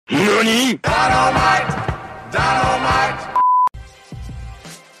NANI?! Dynamite! Dynamite!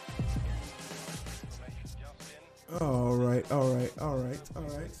 All right.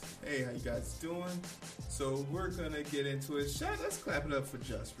 Hey, how you guys doing? So we're gonna get into it. Let's clap it up for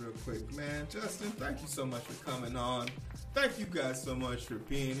Just real quick, man. Justin, thank you so much for coming on. Thank you guys so much for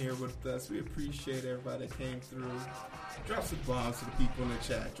being here with us. We appreciate everybody that came through. Drop some bombs to the people in the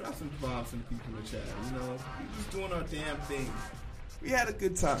chat. You know, we just doing our damn thing. We had a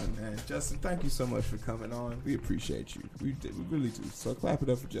good time, man. Justin, thank you so much for coming on. We appreciate you. We really do. So clap it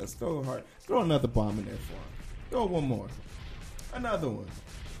up for Justin. Throw another bomb in there for him. Throw one more. Another one.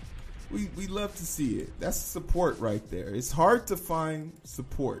 We love to see it. That's support right there. It's hard to find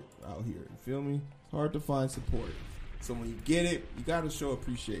support out here. You feel me? It's hard to find support. So when you get it, you got to show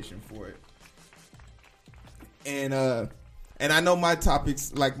appreciation for it. And I know my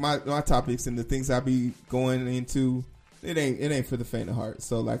topics, like my topics and the things I be going into, it ain't for the faint of heart.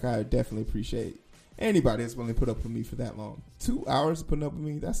 So like I definitely appreciate anybody that's willing to put up with me for that long. 2 hours putting up with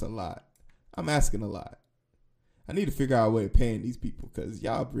me, that's a lot. I'm asking a lot. I need to figure out a way of paying these people because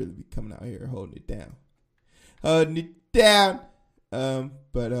y'all really be coming out here holding it down. But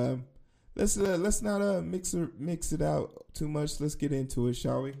let's not mix it out too much. Let's get into it,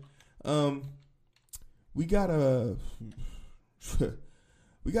 shall we? We got a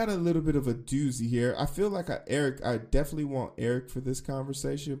little bit of a doozy here. I feel like I definitely want Eric for this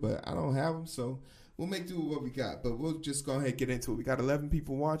conversation, but I don't have him, so we'll make do with what we got. But we'll just go ahead and get into it. We got 11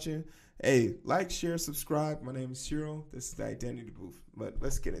 people watching. Hey, like, share, subscribe. My name is Cyril. This is the Identity Booth. But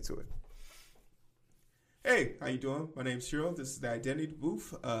let's get into it. Hey, how you doing? My name is Cyril. This is the Identity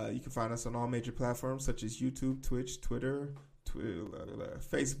Booth. You can find us on all major platforms such as YouTube, Twitch, Twitter,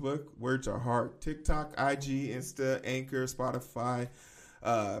 Facebook, Words Are Hard, TikTok, IG, Insta, Anchor, Spotify,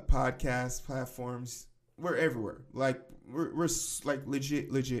 podcast platforms. We're everywhere. Like we're like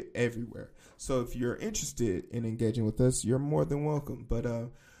legit everywhere. So if you're interested in engaging with us, you're more than welcome. But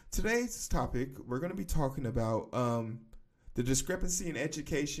today's topic, we're going to be talking about the discrepancy in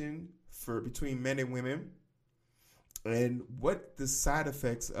education between men and women, and what the side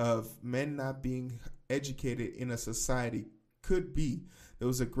effects of men not being educated in a society could be. There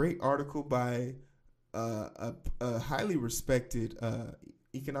was a great article by a highly respected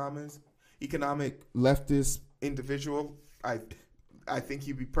economic leftist individual. I think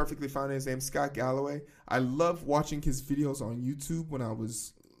he'd be perfectly fine. His name's Scott Galloway. I love watching his videos on YouTube when I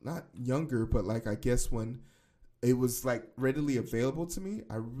was not younger, but like I guess when it was like readily available to me.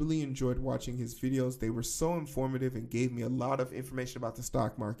 I really enjoyed watching his videos. They were so informative and gave me a lot of information about the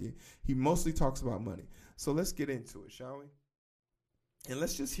stock market. He mostly talks about money. So let's get into it, shall we? And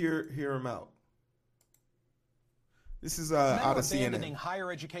let's just hear him out. This is out of CNN. Abandoning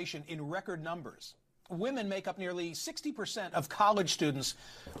higher education in record numbers. Women make up nearly 60% of college students,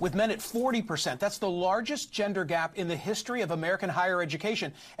 with men at 40%. That's the largest gender gap in the history of American higher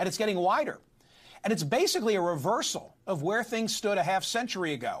education, and it's getting wider. And it's basically a reversal of where things stood a half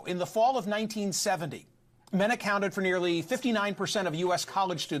century ago. In the fall of 1970, men accounted for nearly 59% of U.S.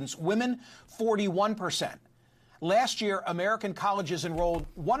 college students, women 41%. Last year, American colleges enrolled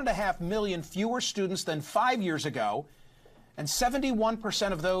 1.5 million fewer students than 5 years ago, and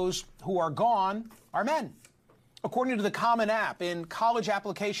 71% of those who are gone are men. According to the Common App, in college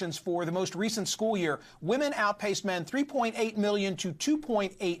applications for the most recent school year, women outpaced men 3.8 million to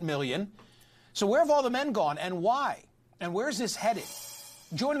 2.8 million. So where have all the men gone, and why? And where's this headed?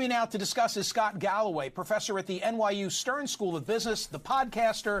 Joining me now to discuss is Scott Galloway, professor at the NYU Stern School of Business, the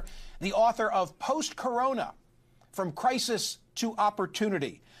podcaster, the author of Post-Corona, From Crisis to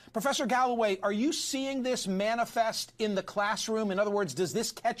Opportunity. Professor Galloway, are you seeing this manifest in the classroom? In other words, does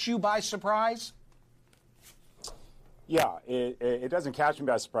this catch you by surprise? Yeah, it doesn't catch me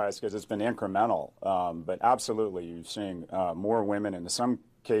by surprise because it's been incremental. But absolutely, you're seeing more women. In some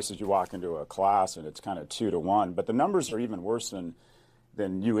cases, you walk into a class and it's kind of 2 to 1. But the numbers are even worse than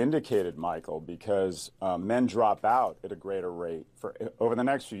you indicated, Michael, because men drop out at a greater rate over the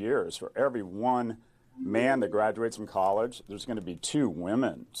next few years. For every one man that graduates from college, there's going to be 2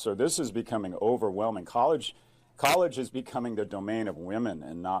 women. So this is becoming overwhelming. College is becoming the domain of women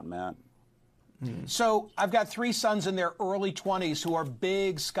and not men. So I've got 3 sons in their early 20s who are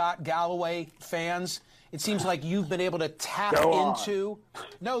big Scott Galloway fans. It seems like you've been able to tap into.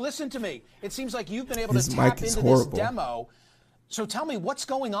 No, listen to me. It seems like you've been able to tap into this demo. So tell me, what's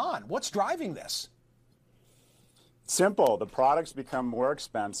going on? What's driving this? Simple. The products become more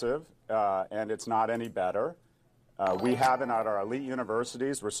expensive, and it's not any better. We haven't, at our elite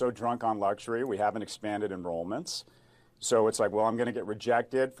universities, we're so drunk on luxury, we haven't expanded enrollments. So it's like, well, I'm going to get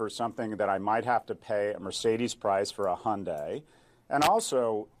rejected for something that I might have to pay a Mercedes price for a Hyundai. And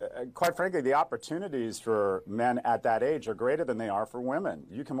also, quite frankly, the opportunities for men at that age are greater than they are for women.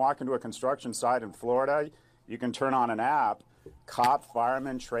 You can walk into a construction site in Florida, you can turn on an app, cop,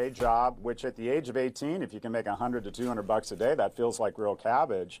 fireman, trade job, which at the age of 18, if you can make $100 to $200 a day, that feels like real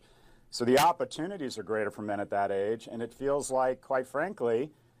cabbage. So the opportunities are greater for men at that age, and it feels like, quite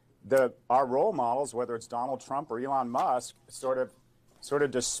frankly, our role models, whether it's Donald Trump or Elon Musk, sort of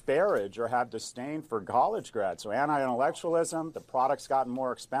disparage or have disdain for college grads. So anti-intellectualism, the product's gotten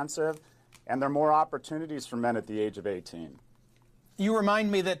more expensive, and there are more opportunities for men at the age of 18. You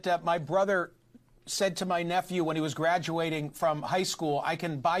remind me that my brother said to my nephew when he was graduating from high school, I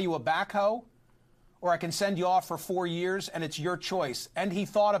can buy you a backhoe or I can send you off for 4 years and it's your choice. And he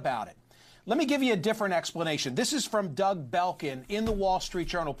thought about it. Let me give you a different explanation. This is from Doug Belkin in the Wall Street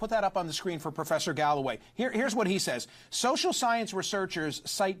Journal. Put that up on the screen for Professor Galloway. Here's what he says. Social science researchers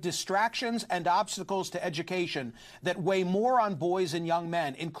cite distractions and obstacles to education that weigh more on boys and young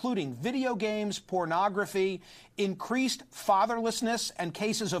men, including video games, pornography, increased fatherlessness, and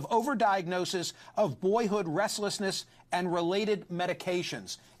cases of overdiagnosis of boyhood restlessness and related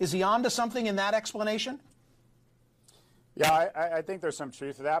medications. Is he on to something in that explanation? Yeah, I think there's some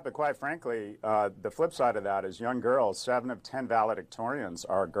truth to that, but quite frankly, the flip side of that is young girls, 7 of 10 valedictorians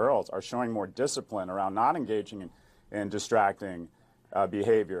are girls, are showing more discipline around not engaging in distracting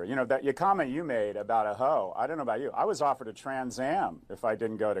behavior. You know, that your comment you made about a hoe, I don't know about you, I was offered a Trans Am if I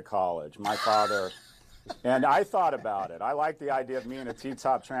didn't go to college. My father, and I thought about it. I like the idea of me in a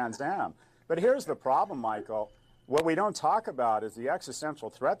T-top Trans Am. But here's the problem, Michael. What we don't talk about is the existential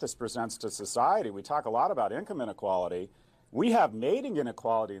threat this presents to society. We talk a lot about income inequality. We have mating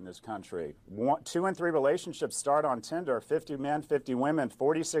inequality in this country. 2 and 3 relationships start on Tinder, 50 men, 50 women,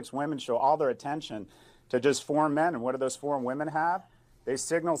 46 women show all their attention to just 4 men. And what do those 4 women have? They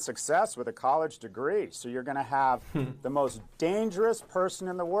signal success with a college degree. So you're going to have the most dangerous person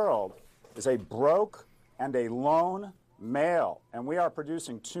in the world is a broke and a lone male. And we are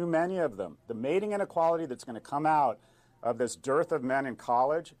producing too many of them. The mating inequality that's going to come out of this dearth of men in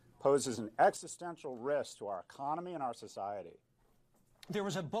college poses an existential risk to our economy and our society. There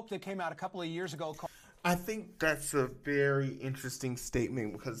was a book that came out a couple of years ago called... I think that's a very interesting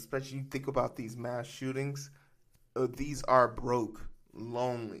statement because especially you think about these mass shootings, these are broke,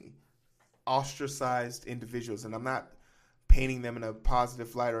 lonely, ostracized individuals. And I'm not painting them in a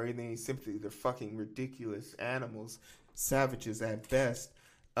positive light or anything. Simply, they're fucking ridiculous animals, savages at best.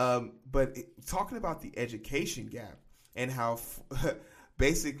 But talking about the education gap and how...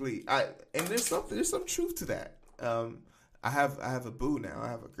 Basically, there's some truth to that. I have a boo now. I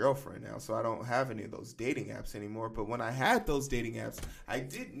have a girlfriend now, so I don't have any of those dating apps anymore. But when I had those dating apps, I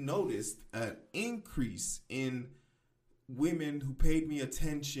did notice an increase in women who paid me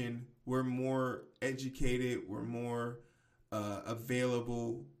attention, were more educated, were more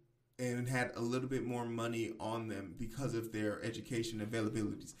available, and had a little bit more money on them because of their education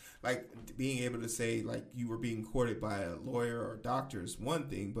availabilities. Like being able to say like you were being courted by a lawyer or a doctor is one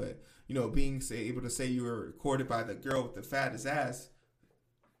thing, but you know, able to say you were courted by the girl with the fattest ass.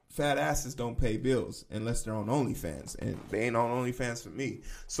 Fat asses don't pay bills unless they're on OnlyFans, and they ain't on OnlyFans for me.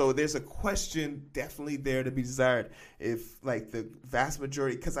 So there's a question definitely there to be desired. If like the vast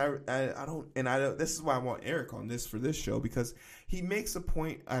majority, because I don't. This is why I want Eric on this for this show, because he makes a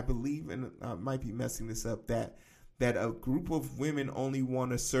point, I believe, and I might be messing this up, that a group of women only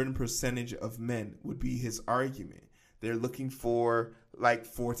want a certain percentage of men would be his argument. They're looking for like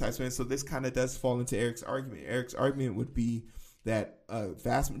 4 types of men. So this kind of does fall into Eric's argument. Eric's argument would be that a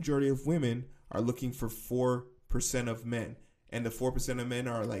vast majority of women are looking for 4% of men. And the 4% of men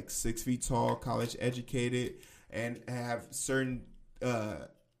are like 6 feet tall, college educated, and have certain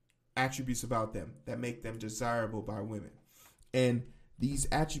attributes about them that make them desirable by women. And these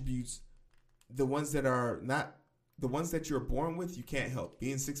attributes, the ones that you're born with, you can't help.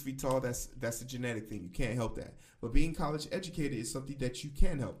 Being 6 feet tall, that's a genetic thing. You can't help that. But being college educated is something that you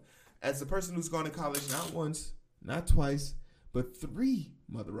can help. As a person who's gone to college not once, not twice, but 3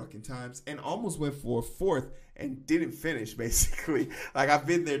 motherfucking times, and almost went for a 4th and didn't finish, basically. Like, I've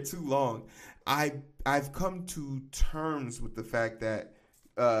been there too long. I've come to terms with the fact that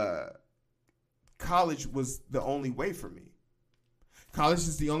college was the only way for me. College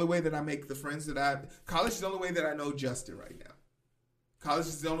is the only way that I make the friends that I... College is the only way that I know Justin right now. College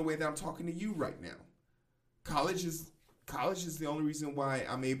is the only way that I'm talking to you right now. College is the only reason why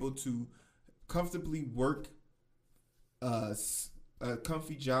I'm able to comfortably work a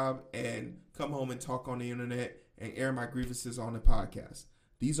comfy job and come home and talk on the internet and air my grievances on the podcast.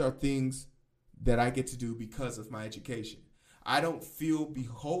 These are things that I get to do because of my education. I don't feel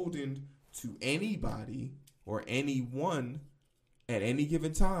beholden to anybody or anyone at any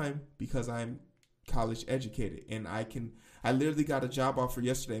given time because I'm college educated, and I literally got a job offer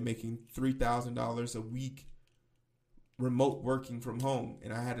yesterday making $3,000 a week remote working from home,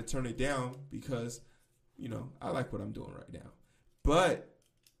 and I had to turn it down because, I like what I'm doing right now. But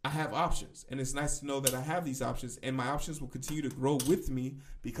I have options, and it's nice to know that I have these options, and my options will continue to grow with me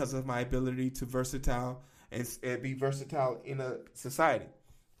because of my ability to be versatile in a society.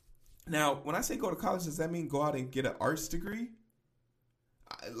 Now, when I say go to college, does that mean go out and get an arts degree?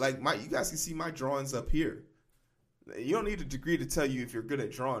 You guys can see my drawings up here. You don't need a degree to tell you if you're good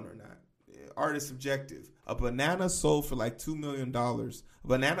at drawing or not. Art is subjective. A banana sold for like $2 million. A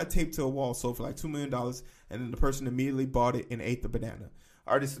banana taped to a wall sold for like $2 million, and then the person immediately bought it and ate the banana.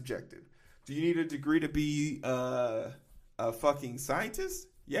 Art is subjective. Do you need a degree to be a fucking scientist?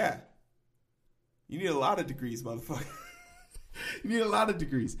 Yeah. You need a lot of degrees, motherfucker. You need a lot of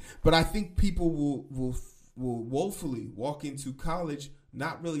degrees. But I think people will woefully walk into college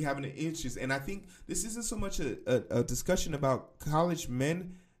not really having an interest. And I think this isn't so much a discussion about college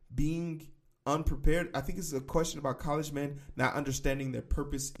men being unprepared. I think it's a question about college men not understanding their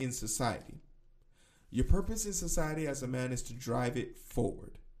purpose in society. Your purpose in society as a man is to drive it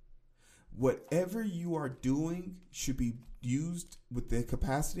forward. Whatever you are doing should be used with the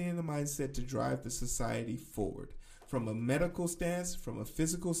capacity and the mindset to drive the society forward. From a medical stance, from a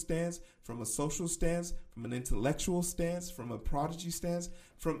physical stance, from a social stance, from an intellectual stance, from a prodigy stance,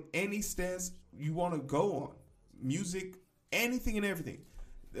 from any stance you want to go on. Music, anything and everything.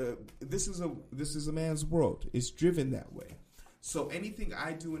 This is a man's world. It's driven that way. So anything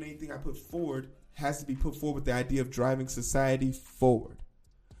I do and anything I put forward has to be put forward with the idea of driving society forward.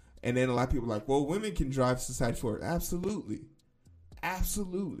 And then a lot of people are like, well, women can drive society forward. Absolutely.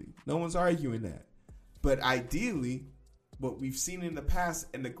 Absolutely. No one's arguing that. But ideally, what we've seen in the past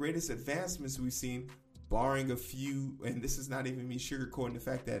and the greatest advancements we've seen, barring a few, and this is not even me sugarcoating the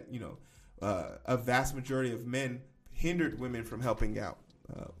fact that, a vast majority of men hindered women from helping out.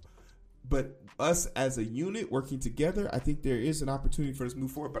 But us as a unit working together, I think there is an opportunity for us to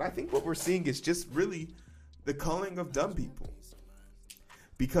move forward. But I think what we're seeing is just really the culling of dumb people.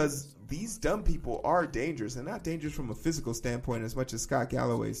 Because these dumb people are dangerous, and not dangerous from a physical standpoint as much as Scott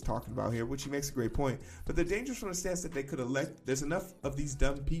Galloway is talking about here, which he makes a great point. But they're dangerous from the stance that they could elect. There's enough of these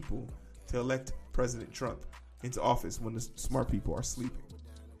dumb people to elect President Trump into office when the smart people are sleeping.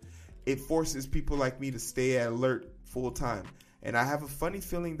 It forces people like me to stay alert full time. And I have a funny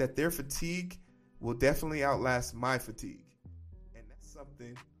feeling that their fatigue will definitely outlast my fatigue. And that's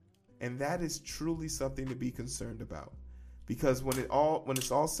something, and that is truly something to be concerned about. Because when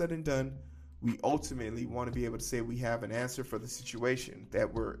it's all said and done, we ultimately want to be able to say we have an answer for the situation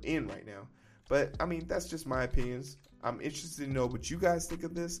that we're in right now. But, I mean, that's just my opinions. I'm interested to know what you guys think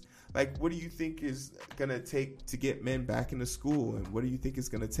of this. Like, what do you think is going to take to get men back into school? And what do you think is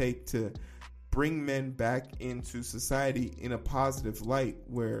going to take to bring men back into society in a positive light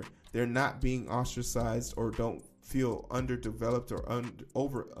where they're not being ostracized or don't feel underdeveloped or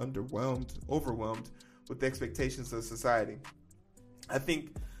overwhelmed with the expectations of society? I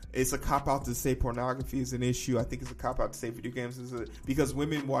think it's a cop-out to say pornography is an issue. I think it's a cop-out to say video games because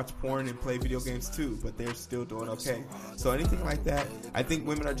women watch porn and play video games too, but they're still doing okay. So anything like that, I think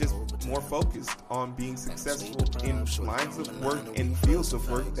women are just more focused on being successful in lines of work and fields of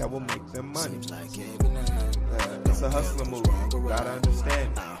work that will make them money. It's a hustler move. You gotta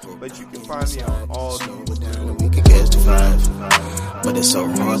understand it. But you can find me on all these. We can catch the vibe, but it's so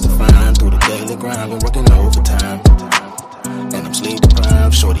hard to find through the daily grind. We're working overtime, and I'm sleep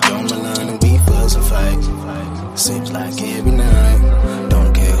deprived. Shorty on my line, and we fuss and fight. Seems like every night.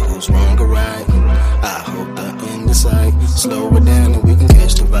 Don't care who's wrong or right. I hope the end is sight. Slow it down, and we can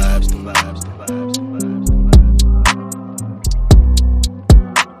catch the vibes.